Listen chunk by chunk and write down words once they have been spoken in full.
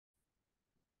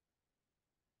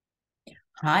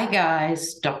Hi,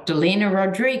 guys. Dr. Lena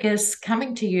Rodriguez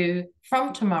coming to you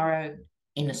from tomorrow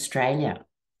in Australia.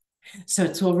 So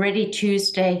it's already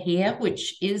Tuesday here,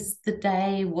 which is the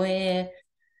day where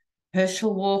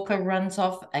Herschel Walker runs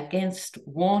off against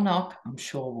Warnock. I'm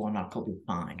sure Warnock will be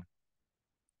fine.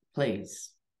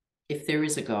 Please. If there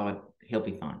is a God, he'll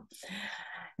be fine.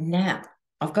 Now,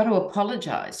 I've got to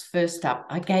apologize. First up,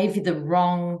 I gave you the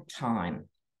wrong time.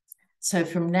 So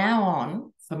from now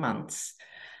on, for months,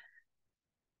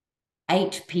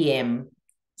 8 p.m.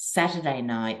 Saturday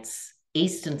nights,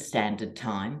 Eastern Standard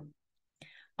Time.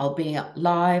 I'll be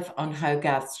live on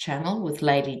HOGARTH's channel with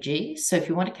Lady G. So if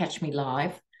you want to catch me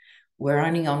live, we're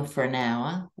only on for an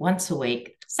hour, once a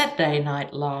week, Saturday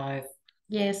night live.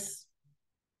 Yes.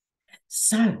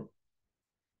 So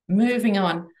moving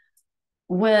on.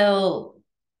 Well,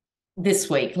 this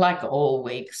week, like all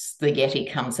weeks, the Yeti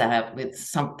comes out with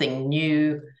something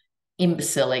new,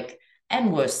 imbecilic,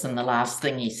 and worse than the last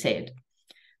thing he said.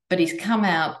 But he's come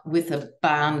out with a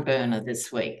barn burner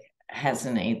this week,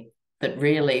 hasn't he? That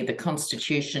really the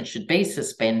Constitution should be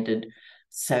suspended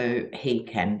so he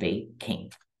can be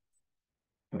king.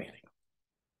 Really.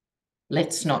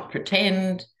 Let's not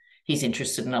pretend he's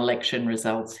interested in election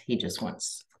results. He just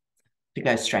wants to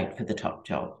go straight for the top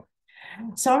job.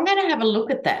 So I'm going to have a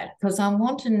look at that because I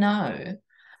want to know.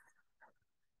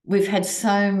 We've had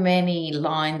so many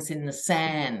lines in the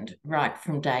sand right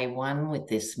from day one with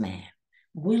this man.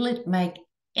 Will it make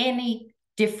any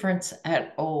difference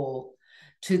at all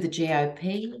to the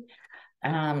GOP,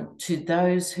 to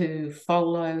those who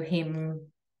follow him,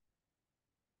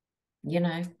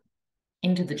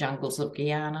 into the jungles of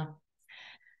Guyana?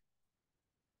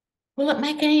 Will it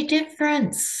make any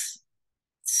difference?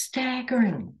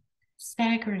 Staggering,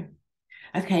 staggering.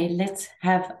 Okay, let's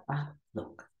have a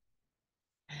look.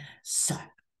 So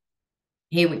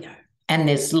here we go. And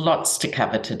there's lots to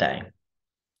cover today.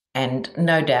 And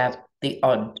no doubt the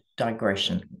odd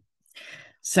digression.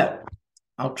 So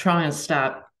I'll try and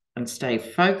start and stay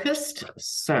focused.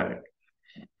 So,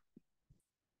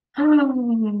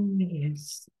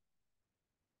 yes.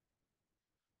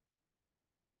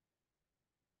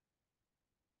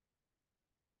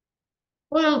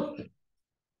 Well,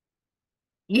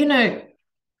 you know,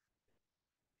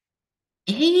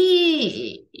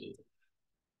 he,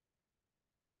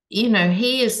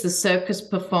 he is the circus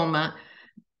performer,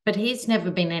 but he's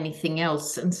never been anything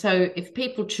else. And so if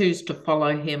people choose to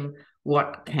follow him,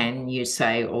 what can you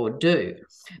say or do?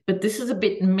 But this is a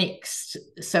bit mixed.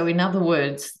 So in other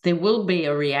words, there will be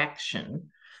a reaction,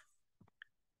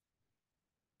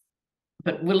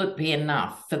 but will it be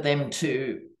enough for them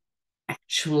to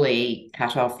actually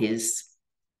cut off his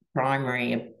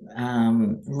primary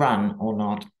run or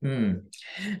not?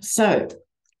 So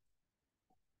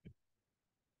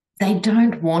they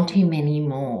don't want him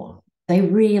anymore. They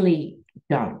really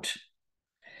don't.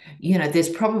 There's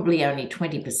probably only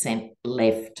 20%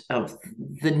 left of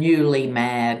the newly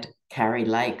mad Carrie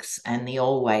Lakes and the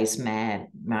always mad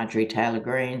Marjorie Taylor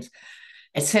Greens,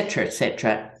 etc.,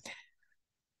 etc.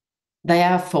 They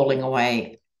are falling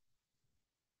away.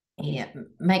 Yeah,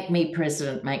 make me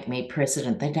president, make me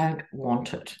president. They don't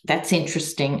want it. That's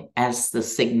interesting as the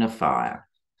signifier.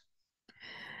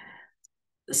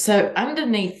 So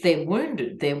underneath, they're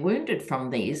wounded. They're wounded from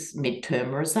these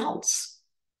midterm results.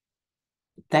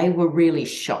 They were really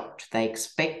shocked. They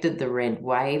expected the red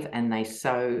wave and they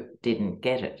so didn't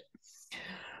get it.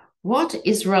 What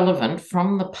is relevant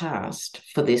from the past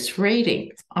for this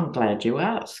reading? I'm glad you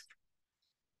asked.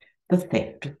 The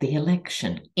theft of the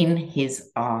election. In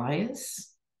his eyes,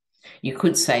 you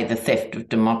could say the theft of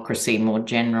democracy more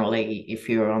generally if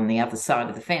you're on the other side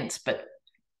of the fence, but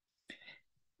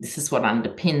this is what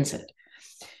underpins it.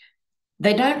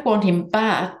 They don't want him,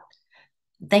 but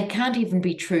they can't even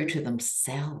be true to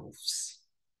themselves,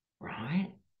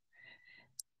 right?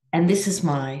 And this is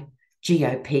my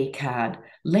GOP card.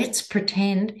 Let's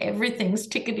pretend everything's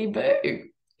tickety-boo.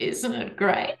 Isn't it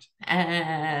great?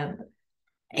 And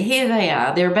here they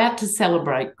are. They're about to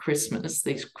celebrate Christmas,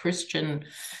 these Christian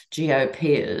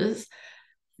GOPers.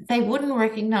 They wouldn't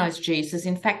recognize Jesus.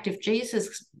 In fact, if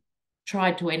Jesus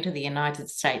tried to enter the United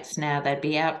States now, they'd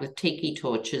be out with tiki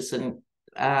torches and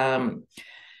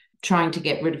trying to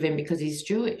get rid of him because he's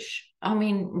Jewish. I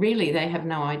mean, really, they have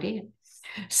no idea.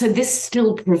 So this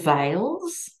still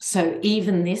prevails. So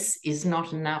even this is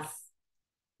not enough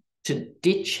to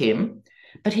ditch him,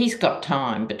 but he's got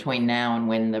time between now and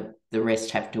when the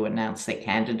rest have to announce their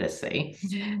candidacy.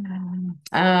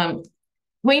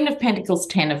 Queen of Pentacles,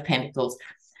 Ten of Pentacles.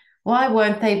 Why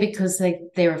won't they? Because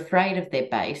they're afraid of their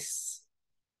base.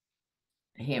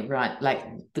 Here, right, like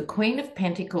the Queen of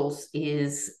Pentacles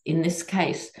is, in this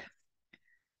case,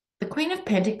 Queen of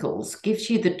Pentacles gives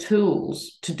you the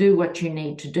tools to do what you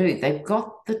need to do. They've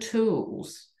got the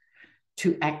tools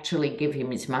to actually give him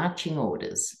his marching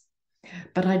orders.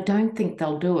 But I don't think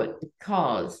they'll do it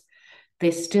because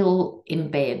they're still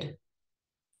in bed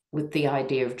with the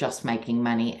idea of just making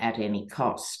money at any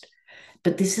cost.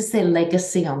 But this is their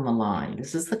legacy on the line.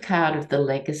 This is the card of the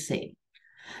legacy.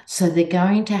 So they're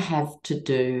going to have to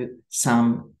do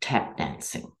some tap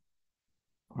dancing,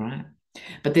 right?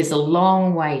 But there's a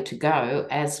long way to go,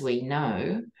 as we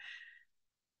know,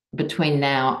 between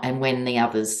now and when the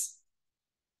others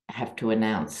have to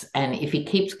announce. And if he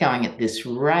keeps going at this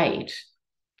rate,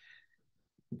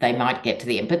 they might get to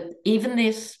the end. But even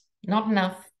this, not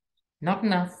enough, not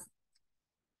enough.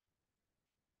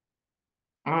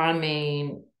 I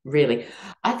mean, really,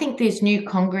 I think these new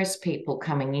Congress people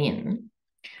coming in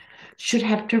should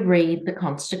have to read the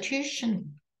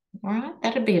Constitution. All right,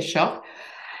 that'd be a shock.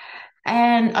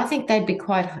 And I think they'd be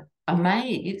quite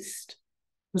amazed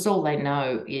because all they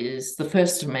know is the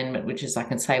First Amendment, which is I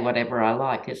can say whatever I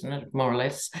like, isn't it, more or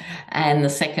less? And the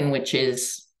second, which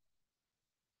is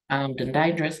armed and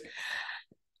dangerous.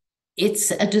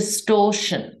 It's a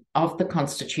distortion of the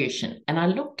Constitution. And I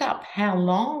looked up how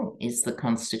long is the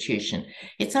Constitution.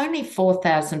 It's only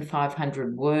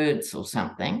 4,500 words or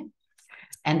something.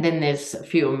 And then there's a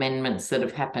few amendments that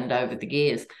have happened over the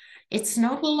years. It's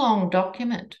not a long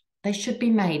document. They should be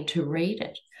made to read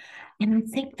it. And I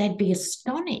think they'd be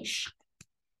astonished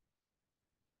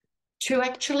to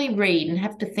actually read and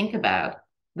have to think about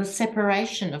the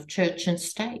separation of church and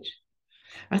state.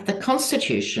 Right? The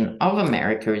Constitution of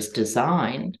America is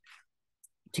designed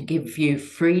to give you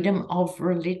freedom of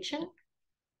religion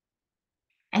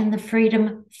and the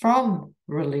freedom from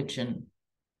religion.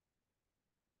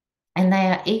 And they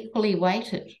are equally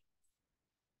weighted.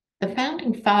 The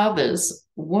founding fathers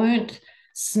weren't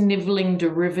snivelling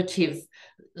derivative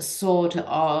sort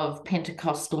of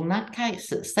Pentecostal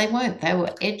nutcases. They weren't. They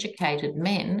were educated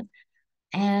men,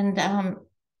 and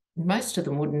most of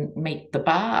them wouldn't meet the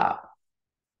bar,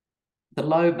 the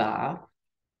low bar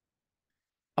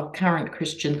of current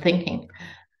Christian thinking.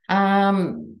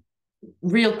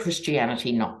 Real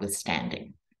Christianity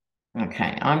notwithstanding.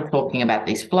 Okay, I'm talking about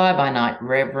these fly-by-night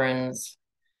reverends,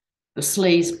 the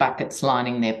sleaze buckets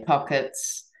lining their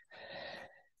pockets.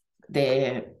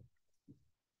 They're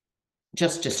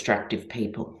just destructive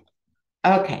people.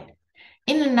 Okay,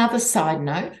 in another side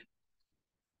note,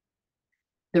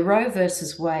 the Roe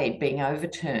versus Wade being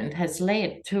overturned has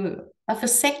led to a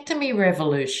vasectomy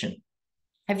revolution.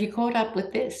 Have you caught up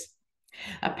with this?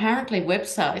 Apparently,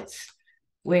 websites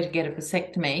where to get a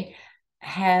vasectomy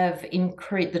have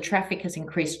increased, the traffic has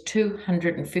increased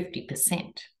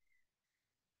 250%.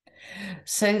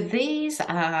 So these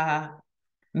are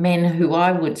men who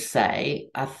I would say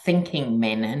are thinking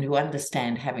men and who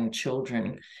understand having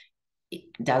children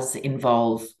does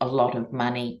involve a lot of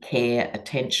money, care,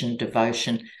 attention,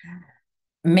 devotion.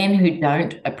 Men who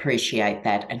don't appreciate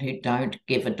that and who don't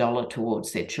give $1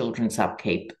 towards their children's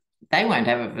upkeep, they won't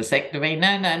have a vasectomy.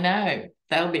 No.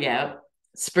 They'll be out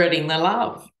spreading the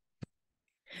love.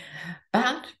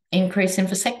 But increase in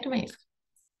vasectomies.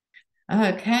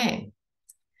 Okay.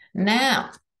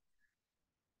 Now,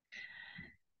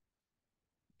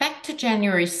 back to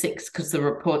January 6th, because the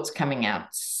report's coming out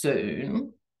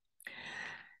soon.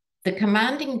 The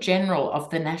Commanding General of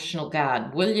the National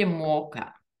Guard, William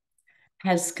Walker,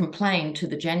 has complained to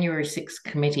the January 6th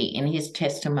committee in his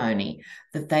testimony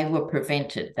that they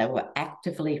were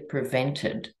actively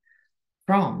prevented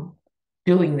from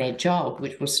doing their job,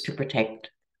 which was to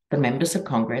protect the members of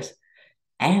Congress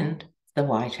and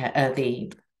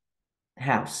the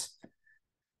House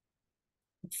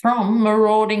from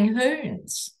marauding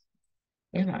hoons,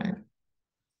 from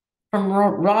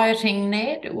rioting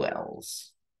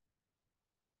ne'er-do-wells.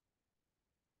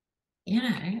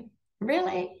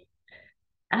 Really?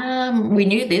 We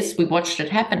knew this, we watched it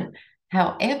happen.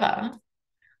 However,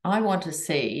 I want to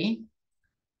see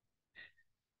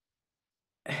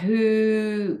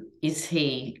who is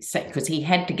he, because he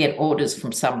had to get orders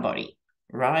from somebody,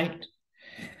 right?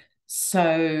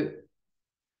 So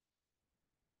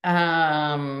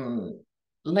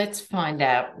let's find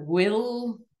out.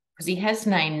 Because he has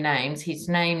named names, he's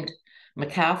named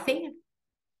McCarthy.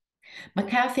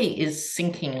 McCarthy is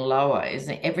sinking lower,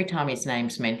 isn't it? Every time his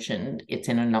name's mentioned, it's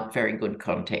in a not very good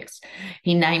context.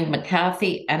 He named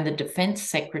McCarthy and the Defense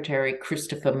Secretary,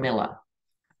 Christopher Miller.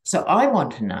 So I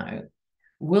want to know,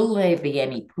 will there be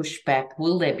any pushback?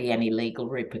 Will there be any legal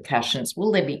repercussions?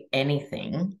 Will there be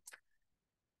anything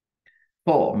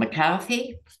for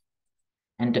McCarthy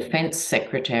and Defense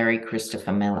Secretary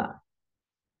Christopher Miller?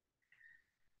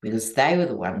 because they were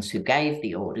the ones who gave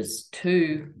the orders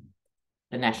to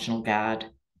the National Guard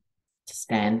to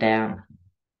stand down.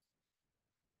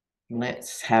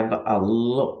 Let's have a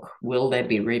look. Will there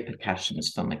be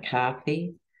repercussions for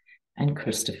McCarthy and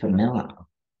Christopher Miller?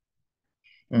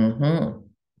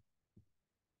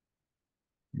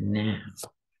 Now,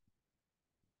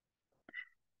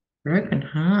 broken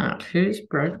heart. Who's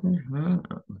broken heart?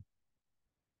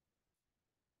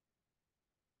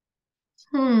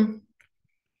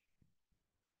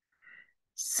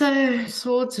 So,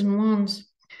 swords and wands.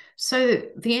 So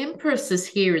the Empress is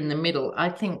here in the middle. I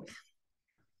think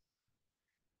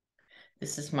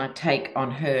this is my take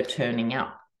on her turning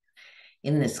up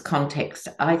in this context.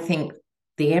 I think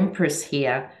the Empress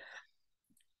here,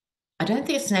 I don't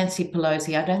think it's Nancy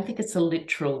Pelosi. I don't think it's a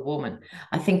literal woman.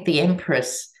 I think the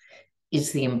Empress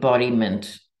is the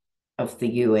embodiment of the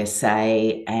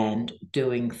USA and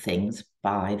doing things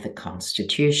by the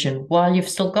Constitution while you've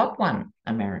still got one,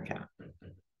 America.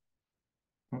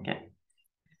 Okay.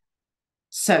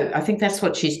 So I think that's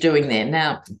what she's doing there.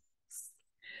 Now,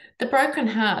 the broken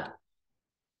heart,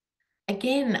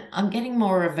 again, I'm getting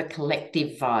more of a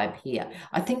collective vibe here.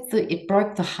 I think that it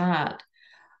broke the heart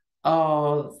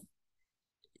of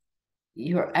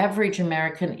your average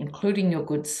American, including your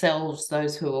good selves,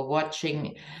 those who are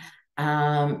watching,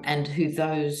 and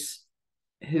those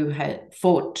who had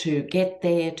fought to get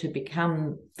there, to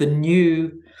become the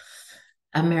new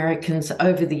Americans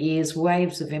over the years,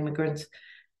 waves of immigrants.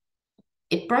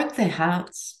 It broke their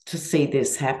hearts to see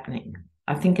this happening.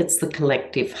 I think it's the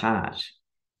collective heart,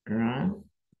 right?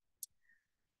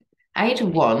 Eight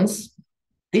of Wands,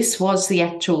 this was the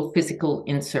actual physical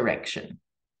insurrection.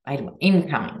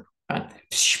 Incoming, right?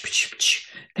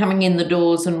 Coming in the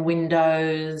doors and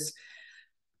windows,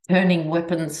 turning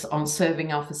weapons on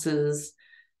serving officers,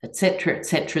 etc.,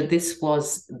 etc. This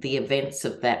was the events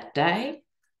of that day.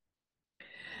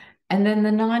 And then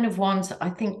the Nine of Wands, I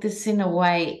think this in a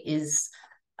way is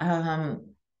the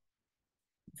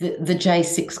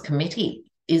J6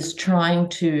 committee is trying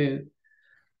to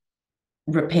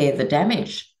repair the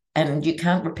damage. And you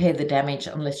can't repair the damage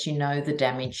unless you know the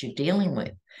damage you're dealing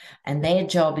with. And their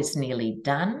job is nearly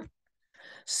done.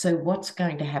 So what's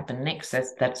going to happen next?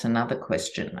 That's another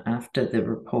question after the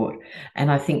report. And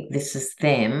I think this is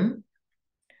them,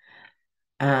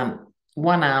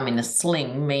 one arm in a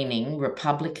sling, meaning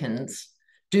Republicans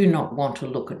do not want to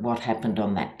look at what happened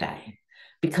on that day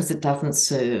because it doesn't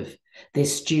serve their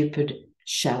stupid,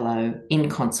 shallow,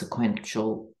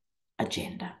 inconsequential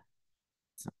agenda.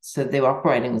 So they're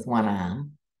operating with one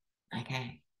arm.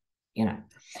 Okay,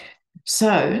 So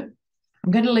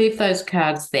I'm going to leave those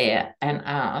cards there and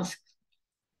ask,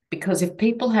 because if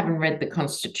people haven't read the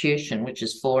Constitution, which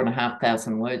is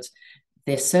 4,500 words,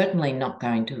 they're certainly not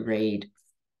going to read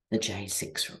the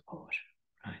J6 report,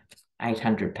 right?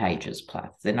 800 pages plus.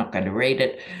 They're not going to read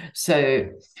it. So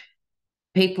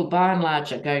people, by and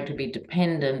large, are going to be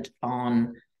dependent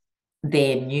on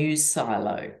their news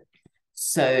silo.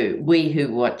 So we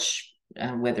who watch,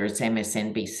 whether it's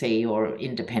MSNBC or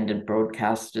independent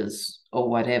broadcasters or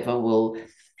whatever, will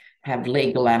have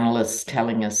legal analysts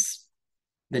telling us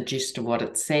the gist of what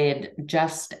it said,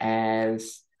 just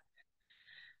as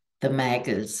the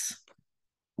MAGAs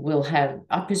will have,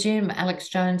 I presume Alex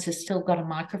Jones has still got a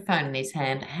microphone in his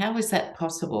hand. How is that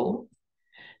possible?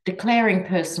 Declaring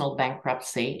personal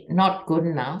bankruptcy, not good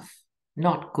enough,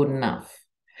 not good enough.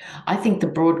 I think the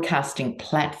broadcasting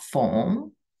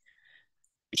platform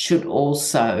should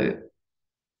also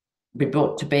be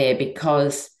brought to bear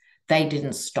because they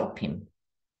didn't stop him.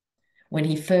 When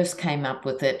he first came up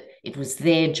with it, it was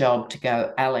their job to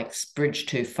go, Alex, bridge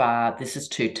too far. This is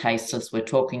too tasteless. We're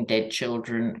talking dead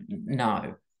children.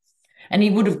 No. And he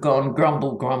would have gone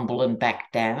grumble, grumble and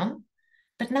back down.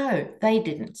 But no, they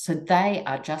didn't. So they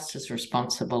are just as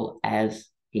responsible as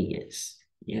he is.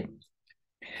 Yeah.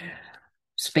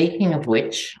 Speaking of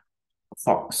which,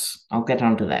 Fox, I'll get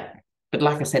onto that. But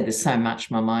like I said, there's so much,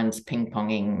 my mind's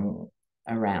ping-ponging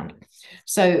around.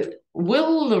 So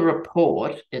will the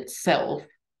report itself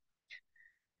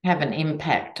have an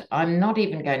impact? I'm not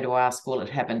even going to ask, will it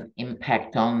have an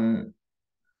impact on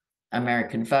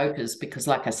American voters? Because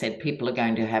like I said, people are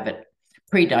going to have it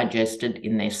pre-digested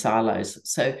in their silos.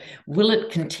 So will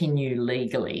it continue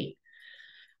legally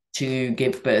to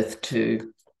give birth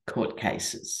to court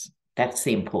cases? That's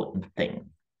the important thing,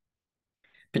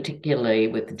 particularly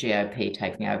with the GOP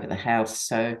taking over the House.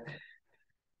 So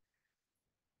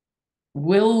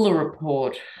will the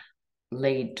report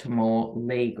lead to more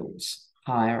legals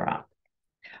higher up?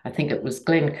 I think it was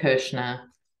Glenn Kirshner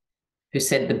who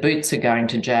said the boots are going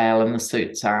to jail and the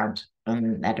suits aren't,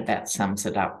 and that about sums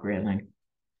it up, really.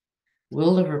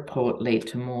 Will the report lead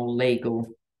to more legal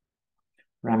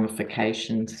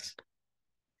ramifications?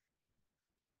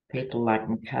 People like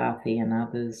McCarthy and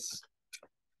others,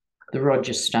 the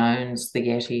Roger Stones, the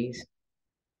Yetis.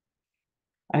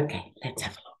 Okay, let's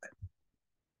have a look.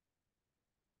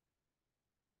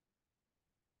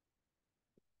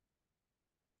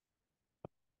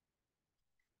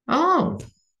 Oh,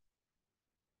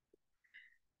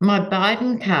 my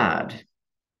Biden card.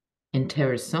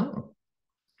 Interessant.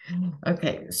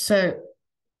 Okay, so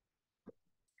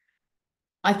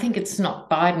I think it's not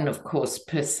Biden, of course,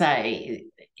 per se.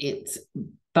 It's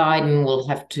Biden will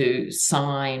have to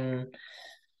sign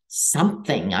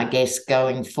something, I guess,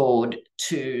 going forward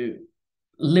to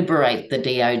liberate the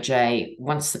DOJ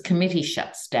once the committee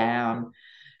shuts down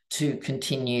to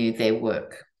continue their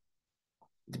work.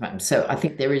 So I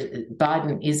think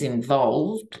Biden is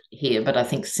involved here, but I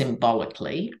think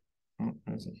symbolically,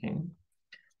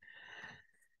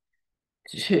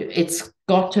 it's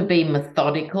got to be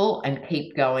methodical and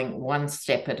keep going one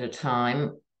step at a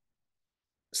time,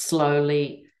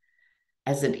 slowly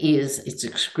as it is. It's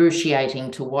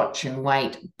excruciating to watch and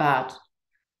wait, but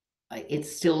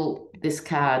it's still, this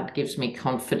card gives me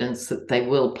confidence that they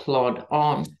will plod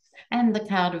on, and the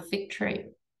card of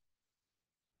victory.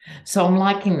 So I'm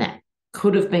liking that.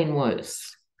 Could have been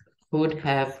worse. Could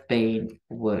have been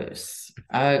worse.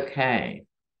 Okay.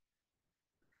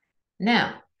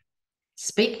 Now,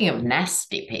 speaking of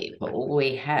nasty people,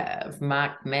 we have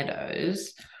Mark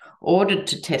Meadows ordered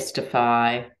to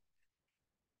testify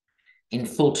in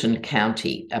Fulton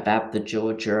County about the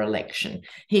Georgia election.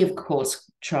 He, of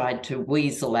course, tried to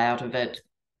weasel out of it,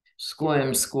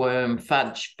 squirm, squirm,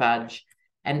 fudge, fudge.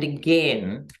 And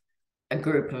again, a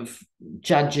group of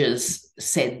judges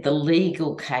said the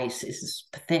legal case is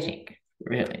pathetic,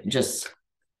 really, just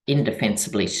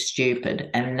indefensibly stupid.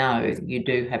 And no, you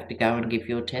do have to go and give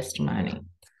your testimony.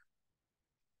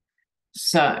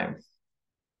 So,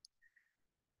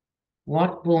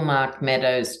 what will Mark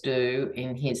Meadows do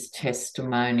in his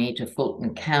testimony to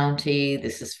Fulton County?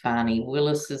 This is Fani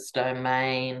Willis's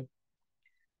domain.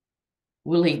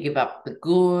 Will he give up the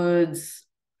goods?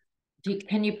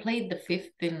 Can you plead the fifth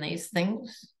in these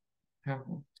things?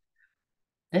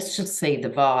 Let's just see the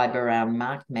vibe around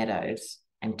Mark Meadows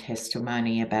and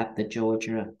testimony about the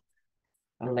Georgia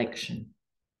election.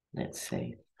 Let's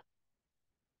see.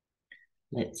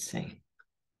 Let's see.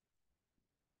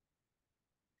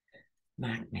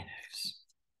 Mark Meadows.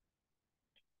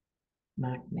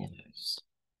 Mark Meadows.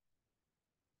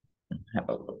 Have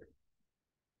a look.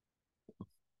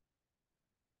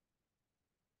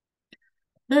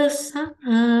 The sun,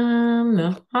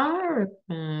 the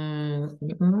hierophant.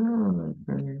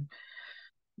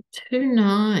 2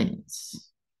 nines.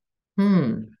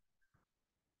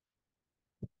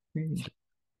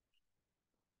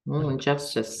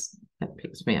 Justice, that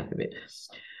picks me up a bit.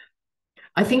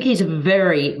 I think he's a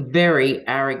very, very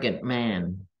arrogant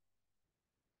man.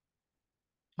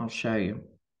 I'll show you.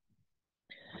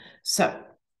 So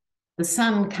the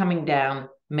sun coming down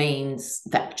means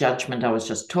that judgment I was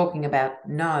just talking about.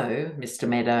 No, Mr.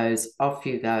 Meadows, off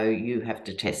you go. You have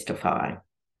to testify.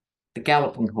 The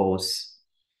galloping horse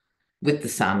with the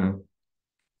sun,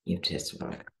 you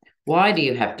testify. Why do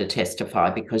you have to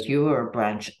testify? Because you are a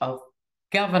branch of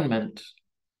government.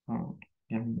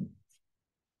 The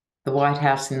White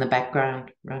House in the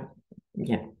background, right?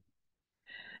 Yeah.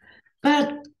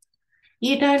 But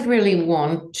you don't really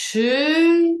want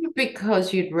to,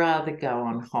 because you'd rather go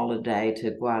on holiday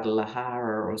to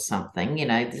Guadalajara or something. You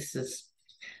know, this is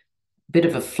a bit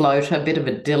of a floater, a bit of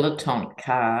a dilettante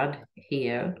card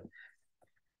here.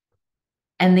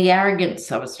 And the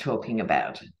arrogance I was talking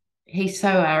about. He's so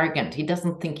arrogant. He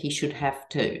doesn't think he should have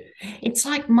to. It's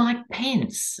like Mike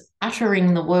Pence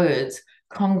uttering the words,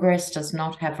 Congress does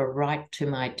not have a right to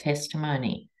my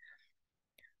testimony.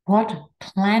 What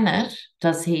planet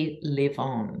does he live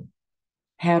on?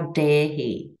 How dare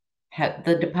he?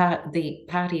 The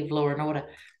party of law and order,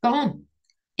 gone.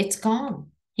 It's gone.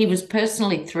 He was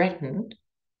personally threatened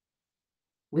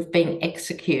with being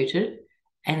executed,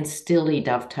 and still he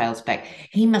dovetails back.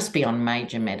 He must be on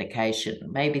major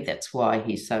medication. Maybe that's why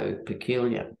he's so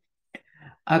peculiar.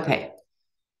 Okay.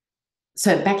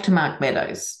 So back to Mark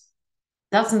Meadows.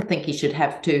 Doesn't think he should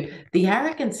have to. The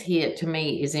arrogance here to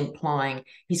me is implying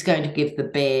he's going to give the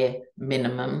bare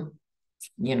minimum,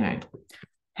 you know.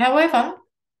 However,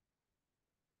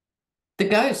 the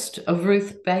ghost of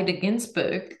Ruth Bader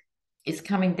Ginsburg is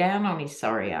coming down on his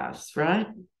sorry ass, right?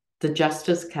 The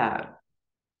justice card.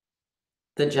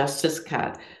 The justice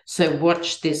card. So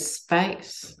watch this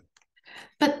space.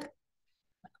 But,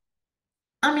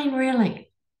 I mean,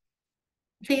 really,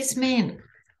 these men,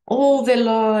 All their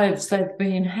lives, they've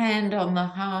been hand on the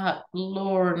heart,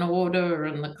 law and order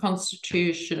and the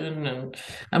Constitution and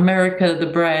America the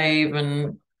Brave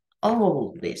and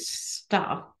all this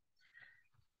stuff.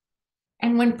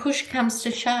 And when push comes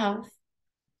to shove,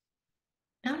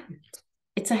 no,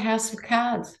 it's a house of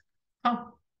cards.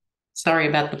 Oh, sorry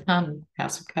about the pun,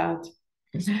 house of cards.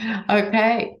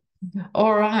 Okay,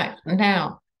 all right.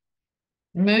 Now,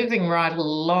 moving right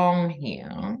along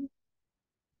here.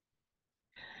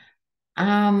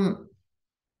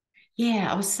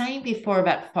 Yeah, I was saying before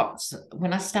about Fox,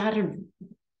 when I started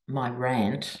my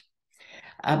rant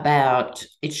about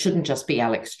it shouldn't just be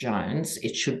Alex Jones,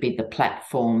 it should be the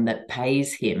platform that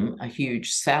pays him a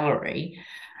huge salary.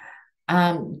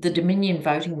 The Dominion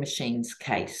voting machines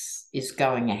case is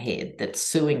going ahead that's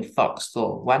suing Fox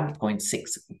for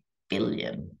 1.6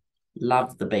 billion.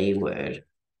 Love the B word.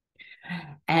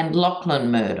 And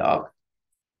Lachlan Murdoch,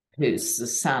 who's the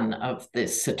son of the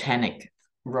satanic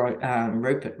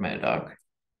Rupert Murdoch,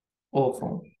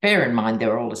 awful. Bear in mind,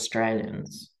 they're all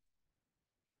Australians.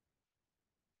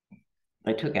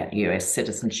 They took out US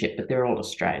citizenship, but they're all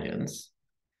Australians.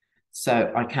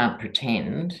 So I can't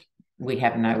pretend we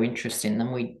have no interest in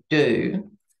them. We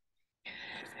do.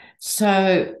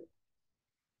 So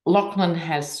Lachlan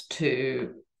has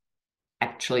to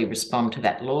actually respond to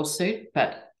that lawsuit,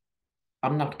 but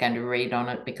I'm not going to read on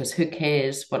it because who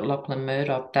cares what Lachlan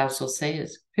Murdoch does or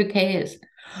says? Who cares?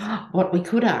 What we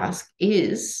could ask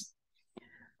is,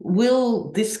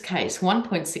 will this case,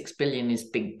 1.6 billion is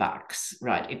big bucks,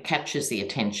 right? It catches the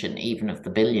attention even of the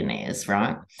billionaires,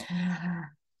 right?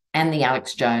 And the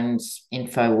Alex Jones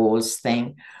InfoWars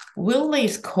thing. Will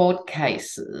these court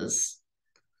cases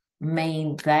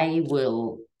mean they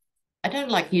will, I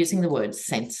don't like using the word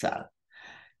censor.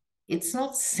 It's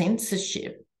not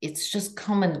censorship. It's just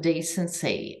common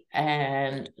decency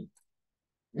and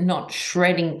not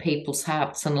shredding people's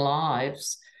hearts and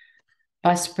lives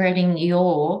by spreading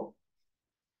your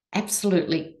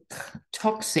absolutely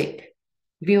toxic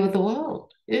view of the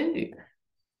world. Ooh,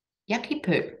 yucky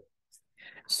poo.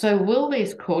 So will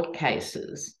these court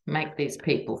cases make these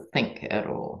people think at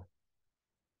all?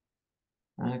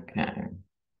 Okay.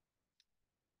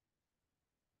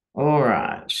 All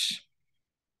right.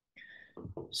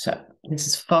 So this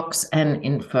is Fox and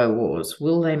InfoWars.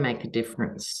 Will they make a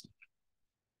difference?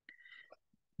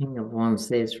 King of Wands,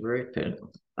 there's Rupert.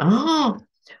 Oh,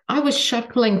 I was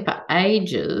shuffling for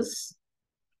ages.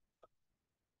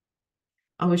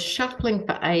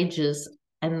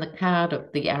 And the card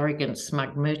of the arrogant,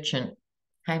 smug merchant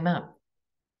came up.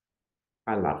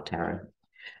 I love tarot.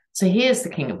 So here's the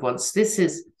King of Wands. This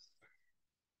is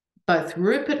both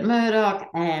Rupert Murdoch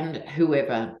and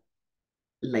whoever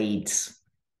leads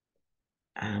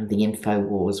the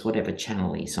InfoWars, whatever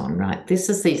channel he's on, right? This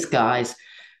is these guys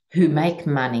who make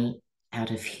money out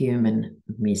of human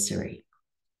misery.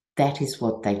 That is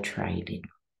what they trade in,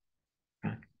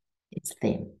 right? It's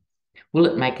them. Will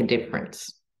it make a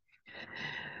difference?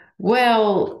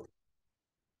 Well,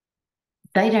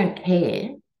 they don't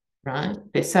care, right?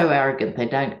 They're so arrogant, they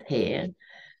don't care.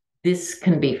 This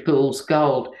can be fool's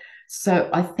gold. So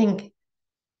I think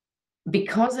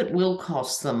because it will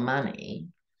cost them money,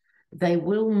 they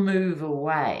will move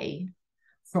away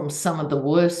from some of the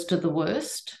worst of the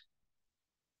worst,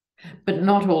 but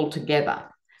not altogether,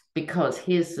 because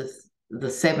here's the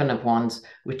Seven of Wands,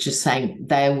 which is saying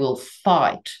they will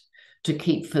fight to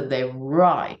keep for their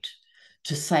right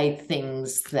to say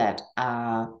things that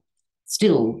are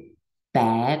still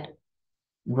bad,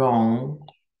 wrong,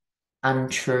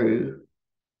 untrue,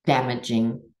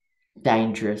 damaging,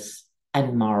 dangerous,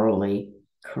 and morally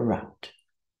corrupt,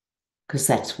 because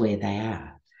that's where they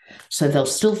are. So they'll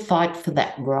still fight for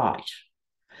that right.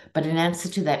 But in answer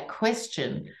to that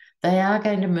question, they are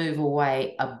going to move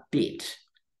away a bit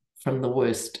from the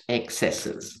worst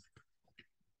excesses.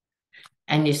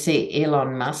 And you see,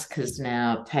 Elon Musk has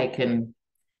now taken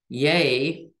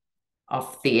Yay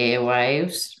off the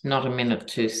airwaves, not a minute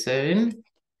too soon.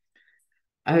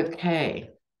 Okay,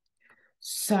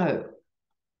 so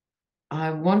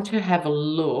I want to have a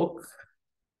look.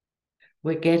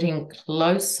 We're getting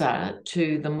closer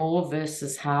to the Moore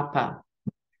versus Harper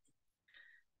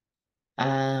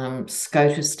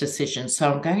SCOTUS decision.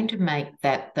 So I'm going to make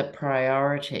that the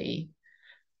priority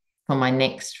for my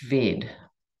next vid.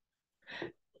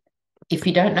 If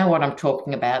you don't know what I'm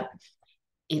talking about,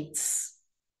 it's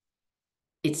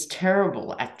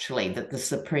terrible, actually, that the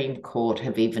Supreme Court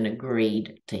have even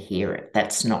agreed to hear it.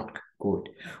 That's not good.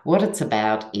 What it's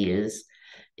about is,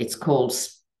 it's called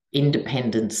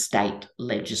independent state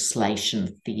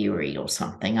legislation theory or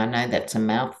something. I know that's a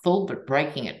mouthful, but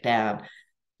breaking it down,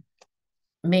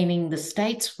 meaning the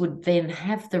states would then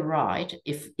have the right,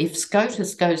 if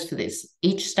SCOTUS goes for this,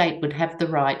 each state would have the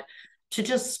right to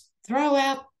just throw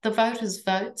out the voters'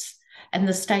 votes, and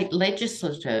the state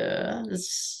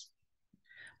legislators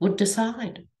would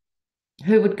decide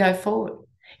who would go forward.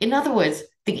 In other words,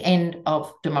 the end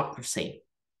of democracy.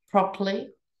 Properly,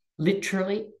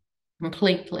 literally,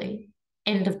 completely,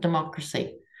 end of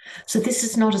democracy. So this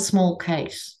is not a small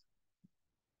case.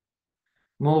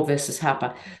 Moore versus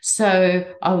Harper. So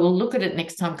I will look at it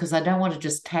next time because I don't want to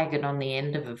just tag it on the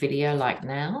end of a video like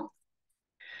now.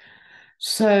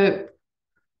 So,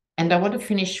 and I want to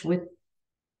finish with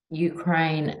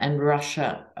Ukraine and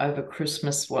Russia over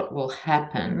Christmas, what will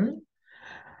happen.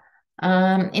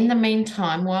 In the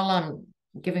meantime, while I'm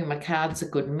giving my cards a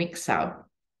good mix up,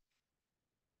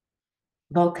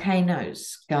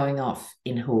 volcanoes going off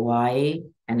in Hawaii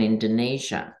and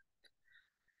Indonesia.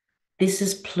 This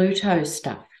is Pluto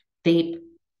stuff, deep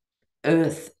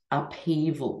earth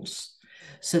upheavals.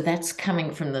 So that's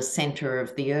coming from the center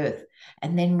of the earth.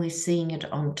 And then we're seeing it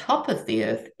on top of the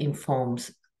earth in forms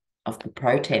of the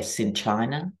protests in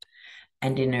China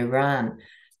and in Iran.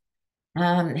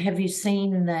 Have you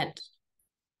seen that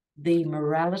the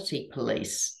morality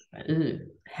police,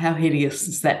 how hideous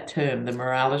is that term, the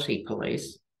morality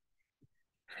police?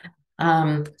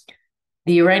 The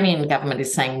Iranian government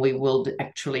is saying we will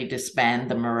actually disband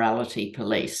the morality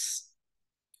police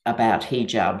about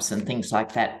hijabs and things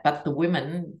like that, but the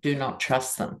women do not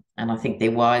trust them, and I think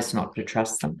they're wise not to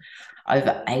trust them.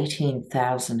 Over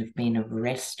 18,000 have been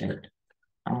arrested.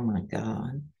 Oh my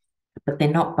God. But they're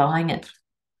not buying it.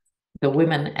 The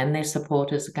women and their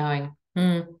supporters are going,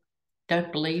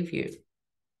 don't believe you.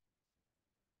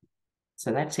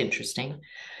 So that's interesting.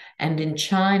 And in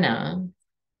China,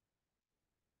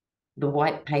 the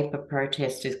white paper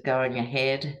protest is going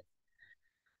ahead.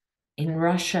 In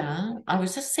Russia, I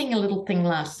was just seeing a little thing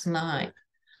last night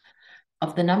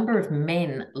of the number of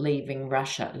men leaving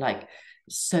Russia. Like,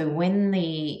 so when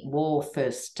the war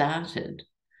first started,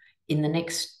 in the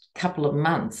next couple of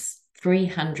months,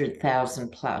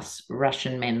 300,000 plus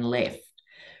Russian men left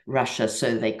Russia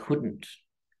so they couldn't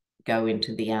go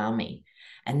into the army.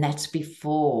 And that's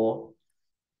before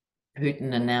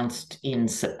Putin announced in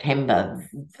September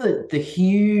the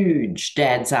huge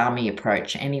dad's army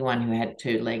approach. Anyone who had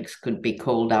two legs could be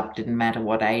called up, didn't matter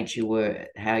what age you were,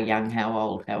 how young, how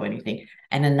old, how anything.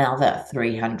 And another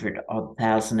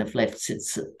 300,000 have left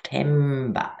since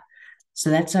September. So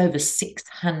that's over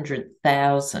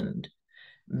 600,000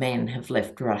 men have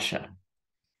left Russia.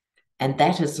 And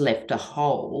that has left a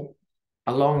hole,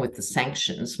 along with the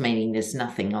sanctions, meaning there's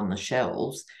nothing on the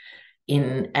shelves,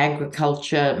 in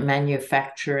agriculture,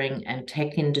 manufacturing, and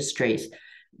tech industries.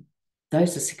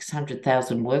 Those are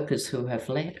 600,000 workers who have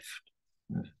left.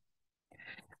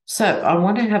 So I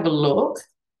want to have a look,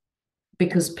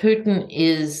 because Putin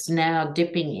is now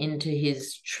dipping into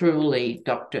his truly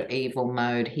Dr. Evil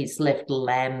mode. He's left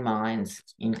landmines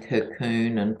in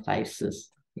Cocoon and places.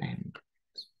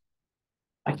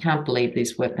 I can't believe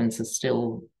these weapons are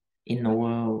still in the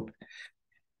world.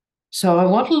 So I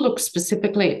want to look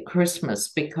specifically at Christmas,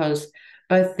 because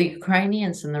both the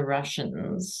Ukrainians and the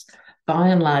Russians, by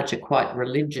and large, are quite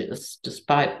religious,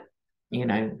 despite,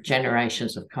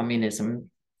 generations of communism.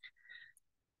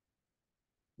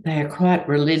 They are quite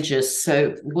religious.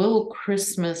 So will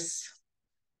Christmas,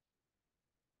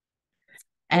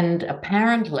 and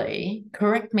apparently,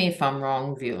 correct me if I'm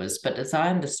wrong, viewers, but as I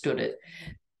understood it,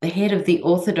 the head of the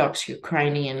Orthodox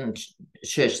Ukrainian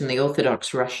Church and the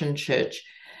Orthodox Russian Church,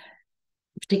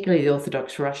 particularly the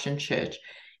Orthodox Russian Church,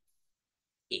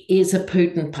 is a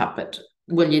Putin puppet.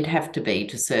 Well, you'd have to be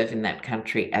to serve in that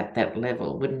country at that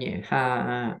level, wouldn't you?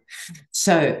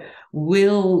 So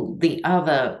will the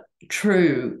other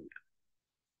true,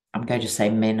 I'm going to say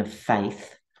men of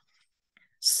faith,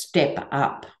 step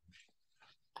up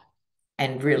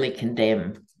and really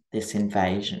condemn this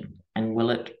invasion? And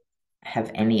will it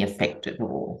have any effect at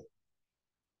all?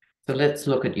 So let's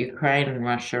look at Ukraine and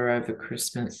Russia over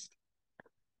Christmas.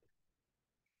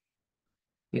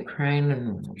 Ukraine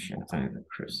and Russia over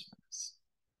Christmas.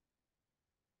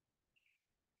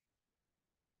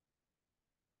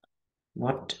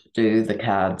 What do the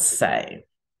cards say?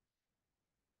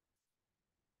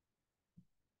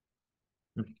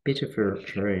 A bit of a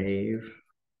reprieve.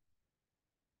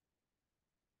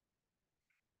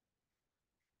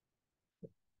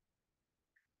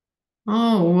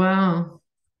 Oh, wow.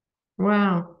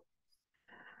 Wow.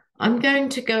 I'm going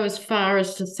to go as far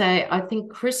as to say I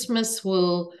think Christmas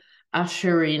will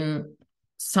usher in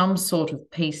some sort of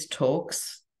peace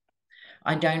talks.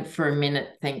 I don't for a minute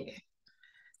think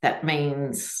that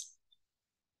means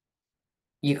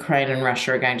Ukraine and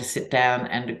Russia are going to sit down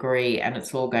and agree and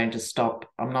it's all going to stop.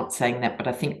 I'm not saying that, but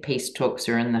I think peace talks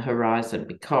are in the horizon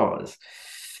because,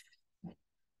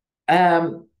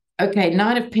 okay,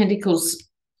 Nine of Pentacles,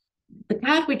 the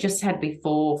card we just had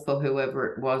before for whoever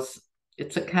it was,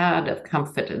 it's a card of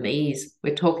comfort and ease.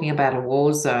 We're talking about a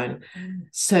war zone.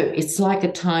 So it's like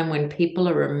a time when people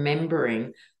are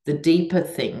remembering the deeper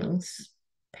things.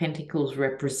 Pentacles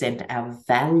represent our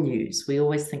values. We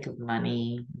always think of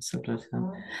money, sometimes,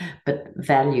 but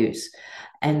values.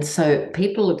 And so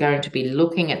people are going to be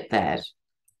looking at that.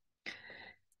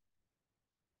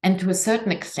 And to a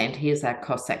certain extent, here's our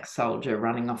Cossack soldier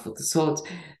running off with the swords.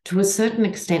 To a certain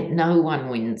extent, no one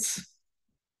wins.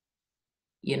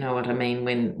 You know what I mean?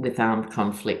 When with armed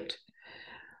conflict,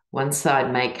 one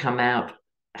side may come out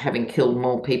having killed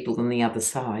more people than the other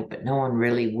side, but no one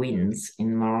really wins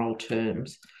in moral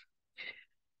terms.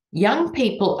 Young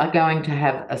people are going to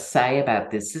have a say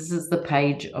about this. This is the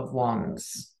Page of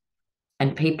Wands,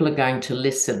 and people are going to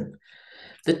listen.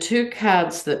 The two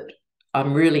cards that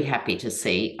I'm really happy to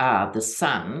see are the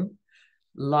Sun,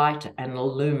 light and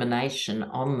illumination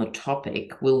on the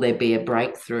topic. Will there be a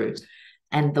breakthrough?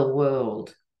 And the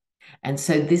World. And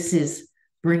so this is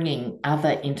bringing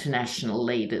other international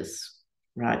leaders.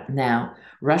 Right now,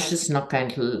 Russia's not going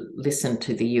to listen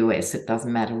to the US. It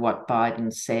doesn't matter what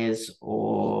Biden says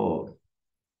or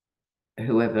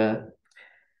whoever,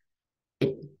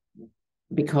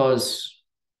 because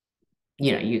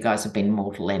you guys have been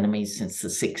mortal enemies since the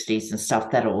 60s and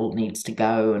stuff. That all needs to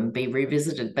go and be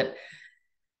revisited. But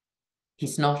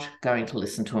he's not going to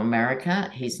listen to America.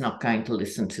 He's not going to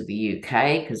listen to the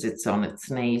UK because it's on its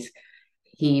knees.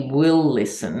 He will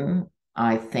listen,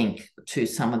 I think, to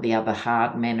some of the other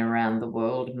hard men around the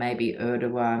world, maybe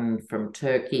Erdogan from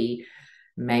Turkey,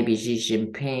 maybe Xi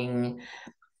Jinping.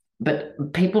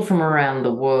 But people from around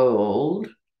the world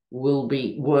will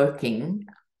be working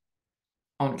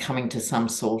on coming to some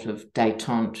sort of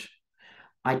détente.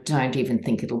 I don't even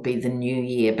think it'll be the new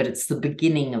year, but it's the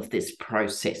beginning of this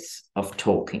process of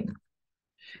talking.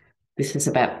 This is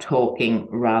about talking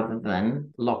rather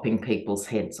than lopping people's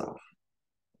heads off.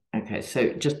 Okay,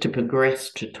 so just to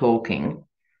progress to talking,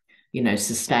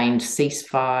 sustained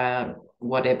ceasefire,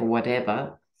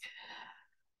 whatever,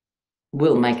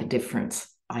 will make a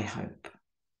difference, I hope.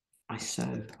 I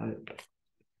so hope.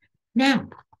 Now,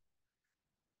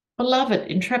 beloved,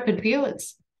 intrepid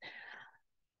viewers,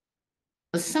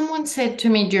 someone said to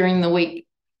me during the week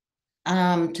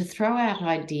to throw out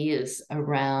ideas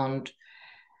around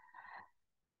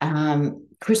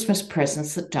Christmas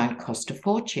presents that don't cost a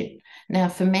fortune. Now,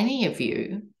 for many of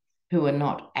you who are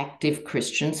not active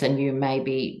Christians, and you may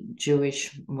be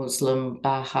Jewish, Muslim,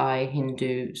 Baha'i,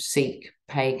 Hindu, Sikh,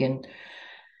 pagan,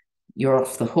 you're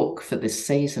off the hook for this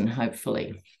season,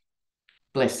 hopefully.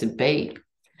 Blessed be.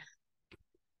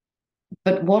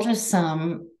 But what are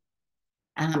some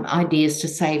ideas to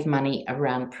save money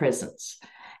around presents?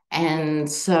 And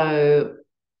so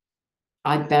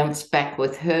I bounced back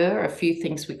with her a few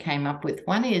things we came up with.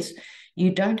 One is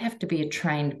you don't have to be a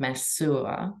trained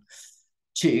masseur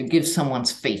to give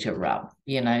someone's feet a rub,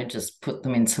 just put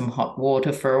them in some hot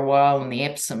water for a while and the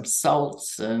Epsom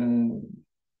salts and,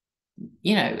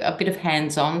 a bit of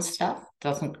hands-on stuff.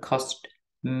 Doesn't cost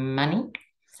money.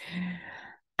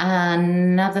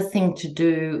 Another thing to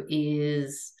do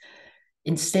is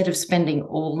instead of spending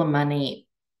all the money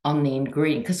on the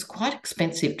ingredient, because it's quite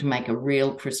expensive to make a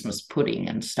real Christmas pudding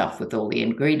and stuff with all the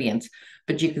ingredients,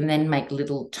 but you can then make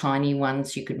little tiny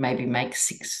ones. You could maybe make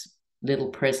 6 little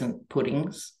present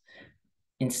puddings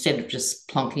instead of just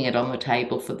plonking it on the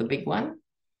table for the big one.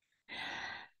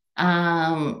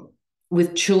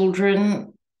 With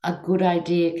children, a good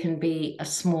idea can be a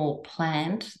small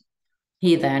plant.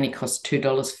 Here they only cost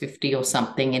 $2.50 or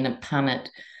something in a punnet.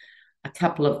 A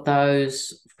couple of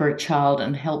those for a child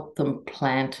and help them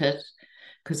plant it,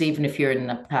 because even if you're in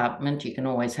an apartment, you can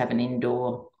always have an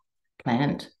indoor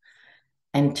plant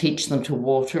and teach them to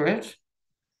water it.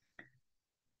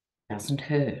 Doesn't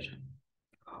hurt.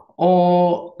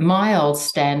 Or my old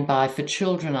standby for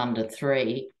children under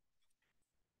 3,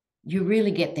 you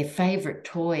really get their favorite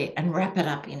toy and wrap it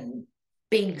up in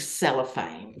big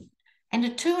cellophane. And a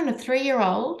 2 and a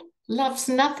 3-year-old loves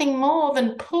nothing more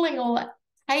than pulling all that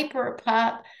paper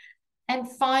apart and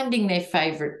finding their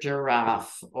favorite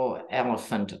giraffe or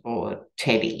elephant or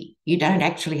teddy. You don't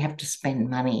actually have to spend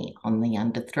money on the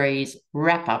under 3s.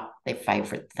 Wrap up their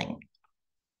favorite thing.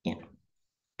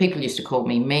 People used to call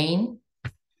me mean.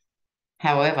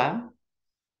 However,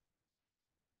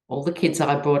 all the kids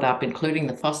I brought up, including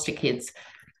the foster kids,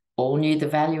 all knew the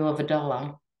value of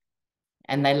 $1.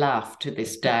 And they laugh to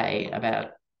this day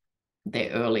about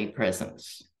their early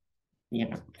presents. You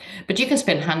know, but you can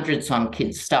spend hundreds on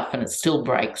kids' stuff and it still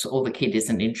breaks, or the kid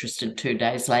isn't interested 2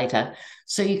 days later.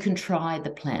 So you can try the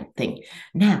plant thing.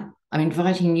 Now, I'm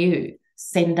inviting you,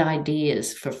 send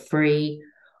ideas for free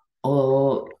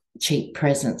or cheap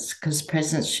presents, because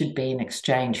presents should be an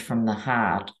exchange from the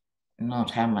heart,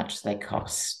 not how much they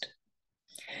cost.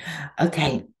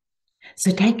 Okay,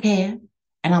 so take care,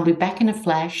 and I'll be back in a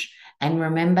flash. And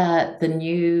remember, the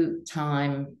new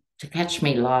time to catch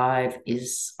me live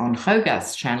is on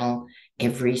HOGARTH's channel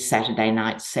every Saturday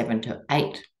night, 7 to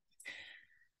 8.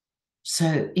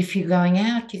 So if you're going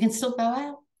out, you can still go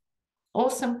out.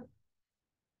 Awesome.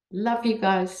 Love you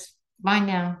guys. Bye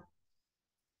now.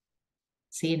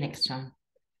 See you next time.